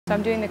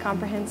I'm doing the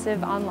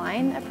comprehensive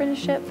online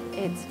apprenticeship.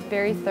 It's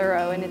very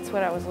thorough, and it's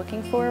what I was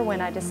looking for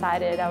when I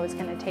decided I was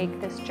going to take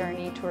this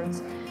journey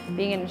towards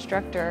being an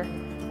instructor.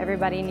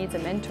 Everybody needs a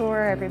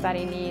mentor,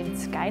 everybody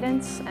needs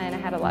guidance, and I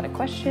had a lot of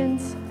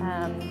questions.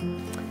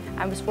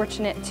 I was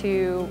fortunate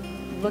to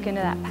look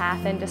into that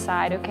path and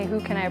decide, okay, who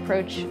can I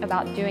approach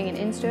about doing an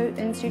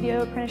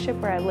in-studio apprenticeship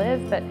where I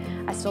live, but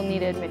I still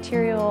needed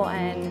material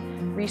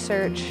and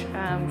research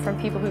from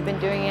people who've been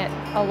doing it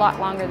a lot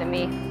longer than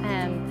me.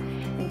 And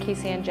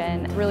Casey and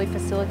Jen really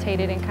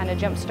facilitated and kind of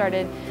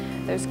jump-started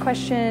those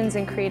questions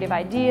and creative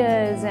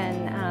ideas,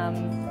 and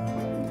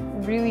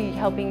really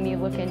helping me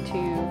look into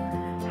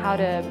how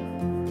to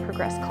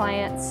progress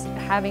clients.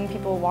 Having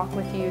people walk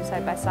with you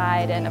side by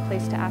side and a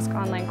place to ask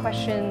online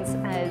questions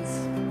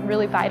is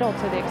really vital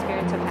to the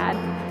experience I've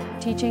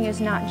had. Teaching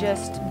is not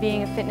just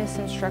being a fitness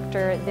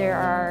instructor. There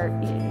are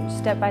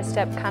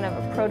step-by-step kind of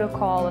a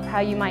protocol of how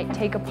you might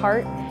take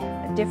apart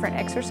different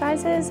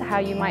exercises, how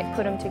you might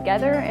put them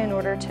together in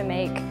order to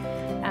make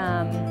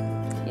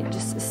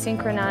just a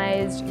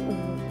synchronized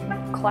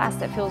class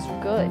that feels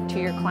good to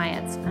your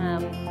clients.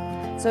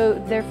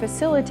 So they're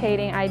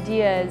facilitating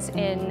ideas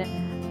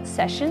in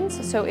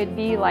sessions, so it'd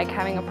be like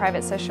having a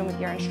private session with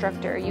your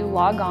instructor. You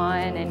log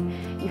on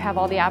and you have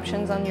all the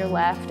options on your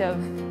left of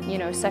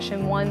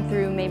session 1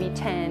 through maybe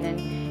 10,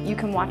 and you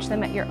can watch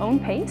them at your own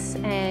pace,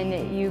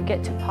 and you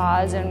get to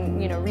pause and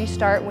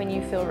restart when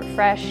you feel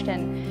refreshed,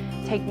 and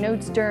take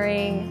notes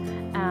during,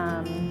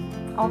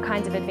 all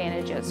kinds of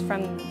advantages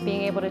from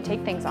being able to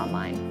take things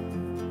online.